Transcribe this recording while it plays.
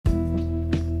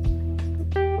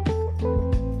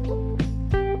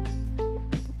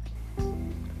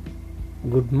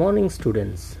Good morning,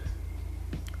 students.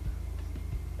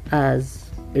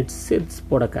 As it's Sid's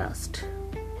podcast.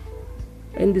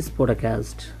 In this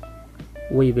podcast,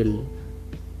 we will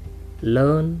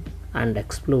learn and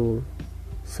explore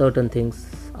certain things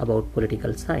about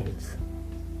political science.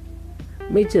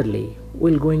 Majorly,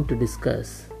 we're going to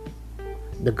discuss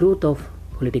the growth of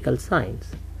political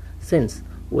science. Since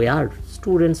we are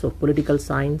students of political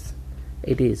science,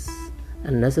 it is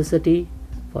a necessity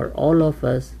for all of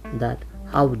us that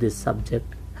how this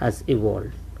subject has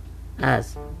evolved.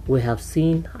 As we have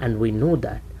seen and we know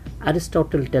that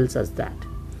Aristotle tells us that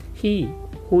he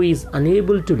who is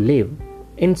unable to live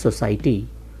in society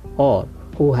or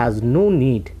who has no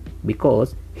need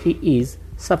because he is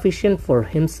sufficient for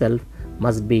himself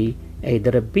must be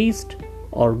either a beast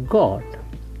or God.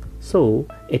 So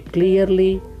it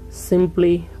clearly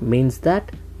simply means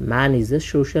that man is a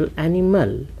social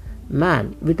animal.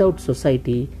 Man without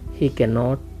society he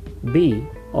cannot be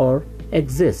or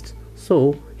exist.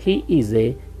 So he is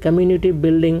a community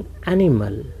building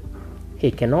animal. He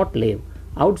cannot live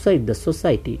outside the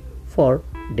society for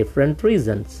different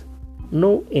reasons.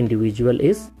 No individual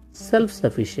is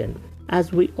self-sufficient,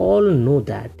 as we all know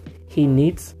that he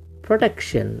needs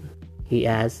protection. He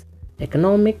has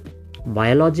economic,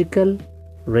 biological,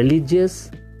 religious,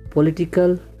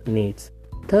 political needs.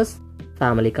 Thus,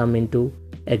 family come into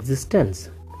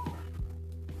existence.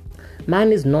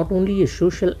 Man is not only a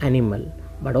social animal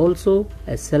but also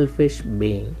a selfish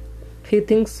being. He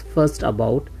thinks first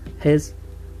about his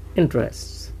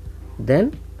interests,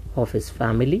 then of his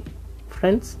family,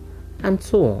 friends, and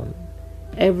so on.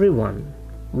 Everyone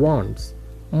wants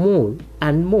more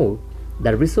and more.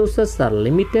 The resources are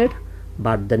limited,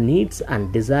 but the needs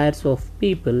and desires of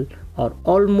people are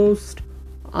almost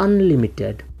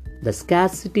unlimited. The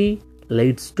scarcity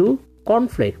leads to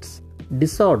conflicts,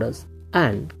 disorders,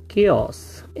 and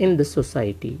chaos in the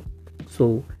society.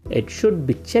 So it should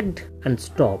be checked and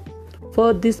stopped.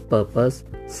 For this purpose,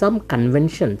 some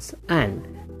conventions and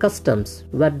customs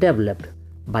were developed.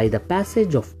 By the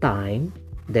passage of time,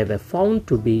 they were found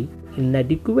to be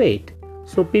inadequate.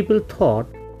 So people thought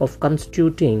of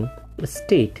constituting a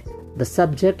state. The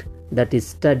subject that is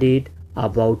studied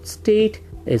about state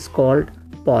is called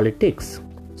politics.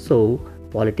 So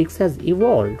politics has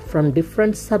evolved from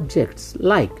different subjects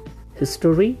like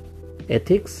history,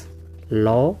 ethics,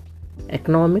 law,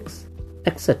 economics,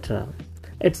 etc.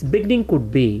 Its beginning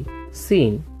could be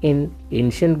seen in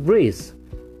ancient Greece.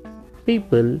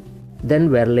 People then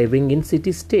were living in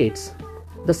city-states.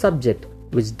 The subject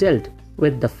which dealt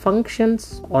with the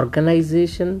functions,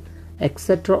 organization,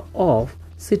 etc. of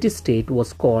city-state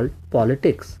was called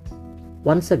politics.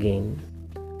 Once again,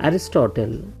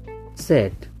 Aristotle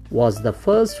said was the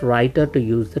first writer to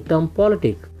use the term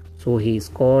politics, so he is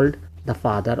called the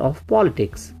father of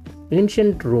politics.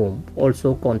 Ancient Rome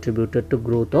also contributed to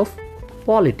growth of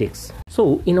politics.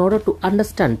 So in order to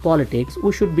understand politics,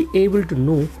 we should be able to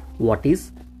know what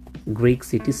is Greek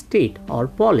city-state or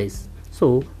polis.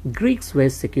 So Greeks were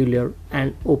secular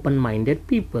and open-minded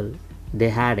people. They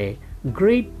had a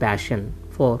great passion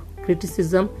for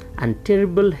criticism and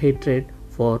terrible hatred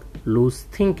for loose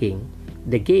thinking.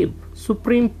 They gave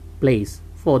supreme place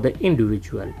for the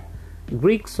individual.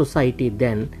 Greek society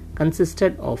then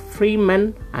consisted of free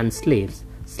men and slaves.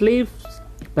 Slaves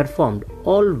performed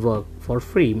all work for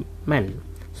free men.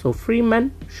 So free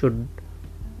men should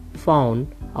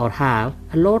found or have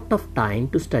a lot of time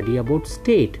to study about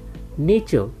state,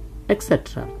 nature,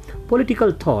 etc.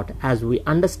 Political thought as we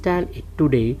understand it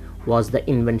today was the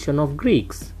invention of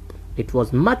Greeks. It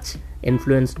was much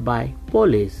influenced by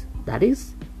polis, that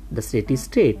is, the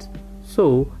city-states.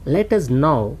 So let us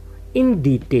now in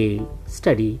detail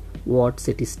study what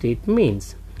city-state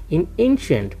means. In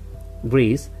ancient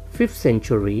Greece, 5th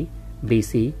century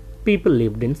BC, people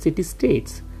lived in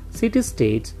city-states.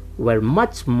 City-states were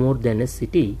much more than a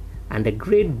city and a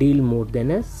great deal more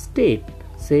than a state,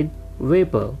 said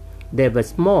Weber. They were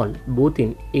small both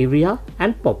in area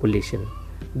and population.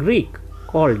 Greek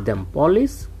called them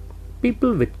polis.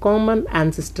 People with common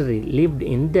ancestry lived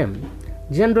in them.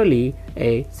 Generally,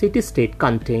 a city-state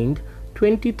contained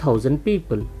 20,000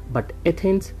 people, but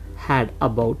Athens had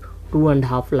about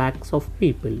 2.5 lakhs of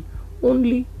people.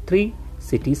 Only 3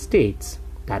 city-states,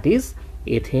 that is,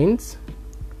 Athens,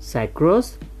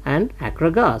 Cyprus, and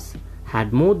Akragas,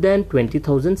 had more than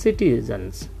 20,000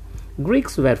 citizens.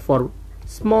 Greeks were for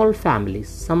small families.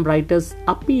 Some writers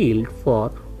appealed for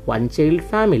one-child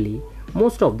family.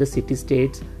 Most of the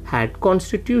city-states had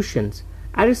constitutions.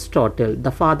 Aristotle,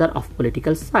 the father of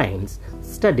political science,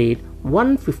 studied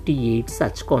 158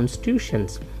 such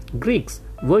constitutions. Greeks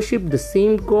worshipped the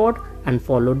same god and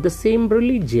followed the same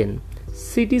religion.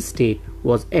 city-state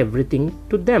was everything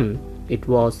to them. It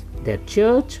was their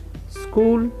church,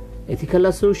 school, ethical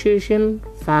association,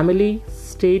 family,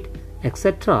 state,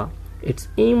 etc. Its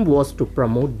aim was to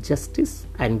promote justice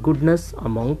and goodness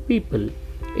among people.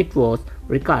 It was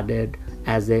regarded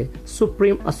as a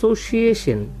supreme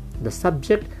association. The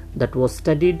subject that was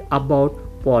studied about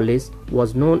polis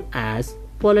was known as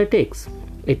politics.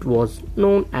 It was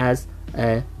known as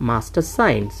a master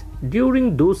science.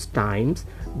 During those times,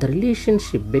 the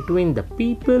relationship between the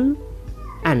people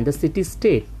and the city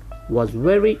state was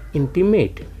very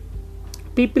intimate.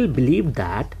 People believed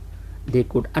that they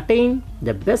could attain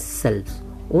their best selves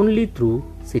only through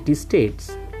city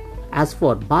states. As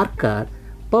for Barker,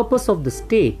 purpose of the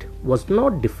state was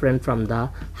not different from the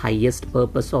highest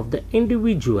purpose of the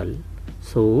individual.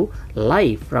 So,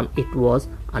 life from it was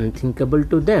unthinkable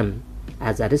to them.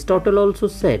 As Aristotle also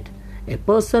said, a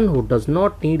person who does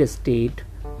not need a state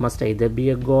must either be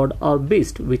a god or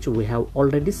beast, which we have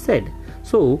already said.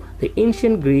 So, the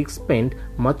ancient Greeks spent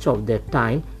much of their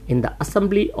time in the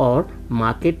assembly or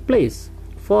marketplace.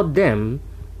 For them,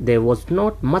 there was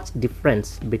not much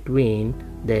difference between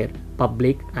their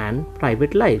public and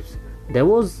private lives. There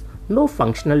was no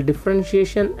functional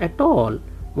differentiation at all.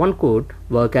 One could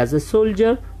work as a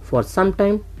soldier for some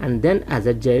time and then as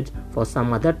a judge for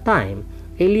some other time.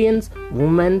 Aliens,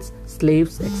 women,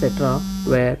 slaves, etc.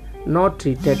 were not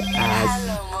treated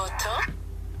as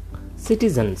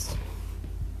citizens.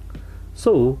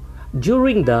 So,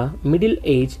 during the Middle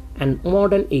Age and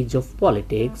modern age of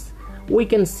politics, we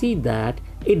can see that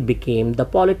the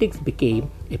politics became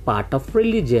a part of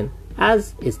religion,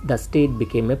 as is the state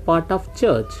became a part of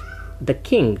church. The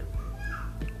king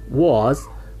was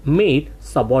made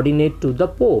subordinate to the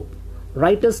pope.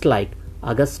 Writers like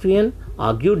Augustine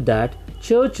argued that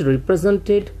church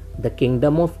represented the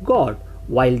kingdom of God,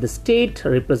 while the state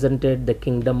represented the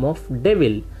kingdom of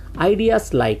devil.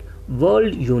 Ideas like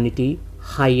world unity,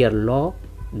 higher law,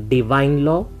 divine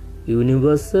law,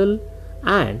 universal,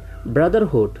 and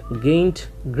brotherhood gained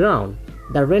ground.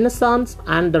 The Renaissance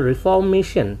and the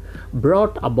Reformation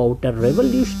brought about a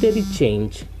revolutionary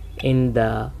change in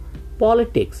the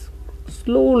politics.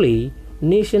 Slowly,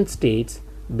 nation states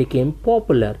became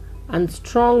popular and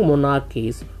strong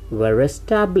monarchies were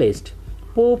established.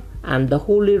 Pope and the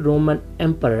Holy Roman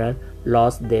Emperor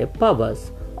lost their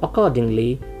powers.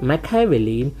 Accordingly,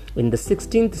 Machiavelli in the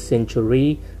 16th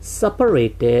century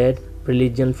separated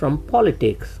religion from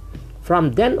politics.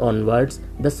 From then onwards,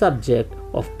 the subject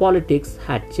of politics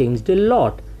had changed a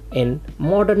lot. In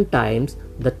modern times,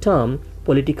 the term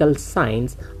political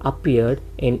science appeared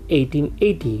in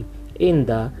 1880 in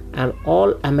the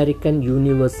All-American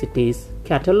Universities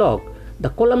catalog. The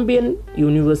Columbian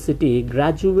University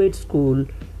Graduate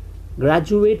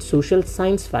Social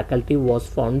Science faculty was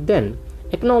formed then.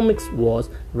 Economics was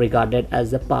regarded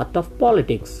as a part of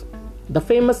politics. The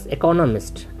famous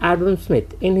economist Adam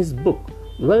Smith, in his book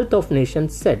Wealth of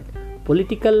Nations, said,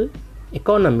 "Political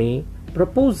economy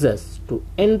proposes to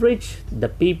enrich the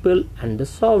people and the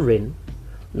sovereign."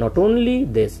 Not only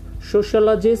this,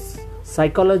 sociologists,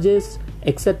 psychologists,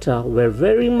 etc. were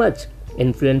very much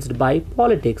influenced by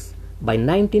politics. By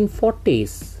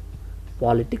 1940s,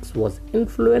 politics was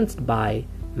influenced by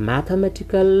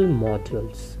mathematical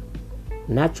modules.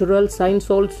 Natural science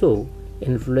also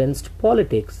influenced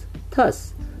politics.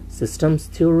 Thus, systems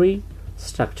theory,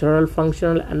 structural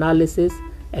functional analysis,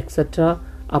 etc.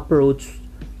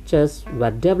 approaches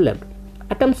were developed.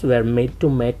 Attempts were made to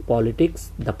make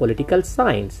politics the political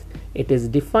science. It is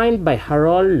defined by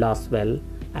Harold Laswell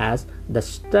as the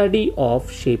study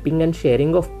of shaping and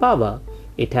sharing of power.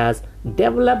 It has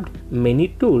developed many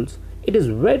tools. It is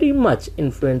very much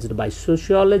influenced by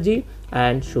sociology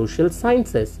and social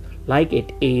sciences, like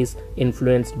it is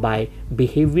influenced by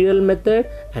behavioral method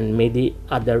and many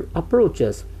other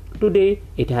approaches. Today,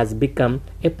 it has become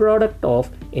a product of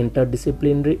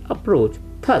interdisciplinary approach.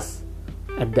 Thus,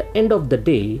 at the end of the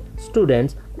day,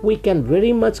 students, we can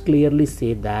very much clearly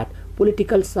say that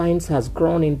political science has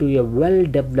grown into a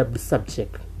well-developed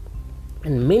subject.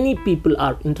 And many people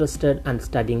are interested in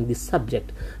studying this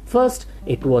subject. First,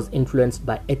 it was influenced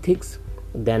by ethics,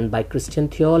 then by Christian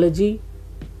theology,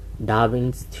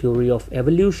 Darwin's theory of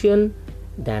evolution,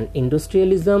 then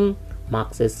industrialism,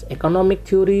 Marxist economic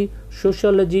theory,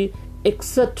 sociology,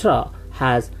 etc.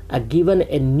 has given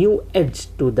a new edge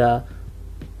to the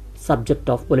subject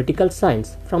of political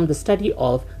science. From the study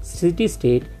of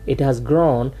city-state, it has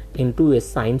grown into a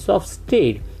science of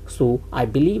state. So, I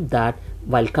believe that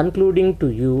while concluding to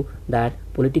you that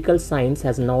political science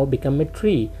has now become a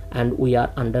tree and we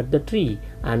are under the tree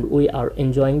and we are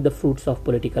enjoying the fruits of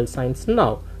political science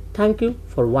now. Thank you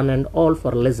for one and all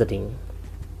for listening.